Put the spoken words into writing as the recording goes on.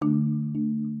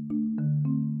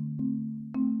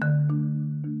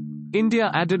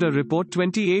India added a report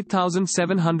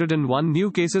 28,701 new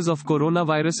cases of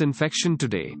coronavirus infection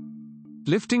today,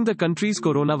 lifting the country's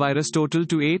coronavirus total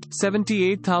to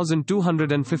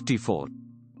 878,254.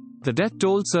 The death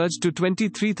toll surged to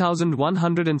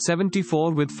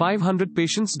 23,174 with 500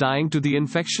 patients dying to the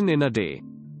infection in a day.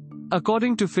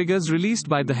 According to figures released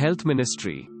by the Health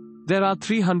Ministry, there are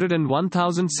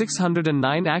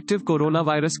 301,609 active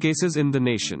coronavirus cases in the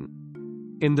nation.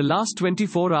 In the last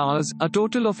 24 hours, a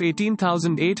total of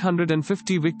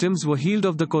 18,850 victims were healed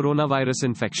of the coronavirus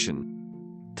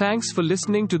infection. Thanks for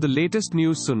listening to the latest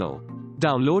News Suno.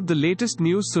 Download the latest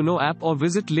News Suno app or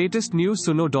visit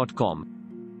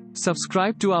latestnewssuno.com.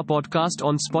 Subscribe to our podcast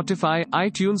on Spotify,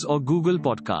 iTunes or Google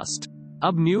Podcast.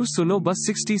 अब news सुनो बस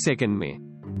 60 second में.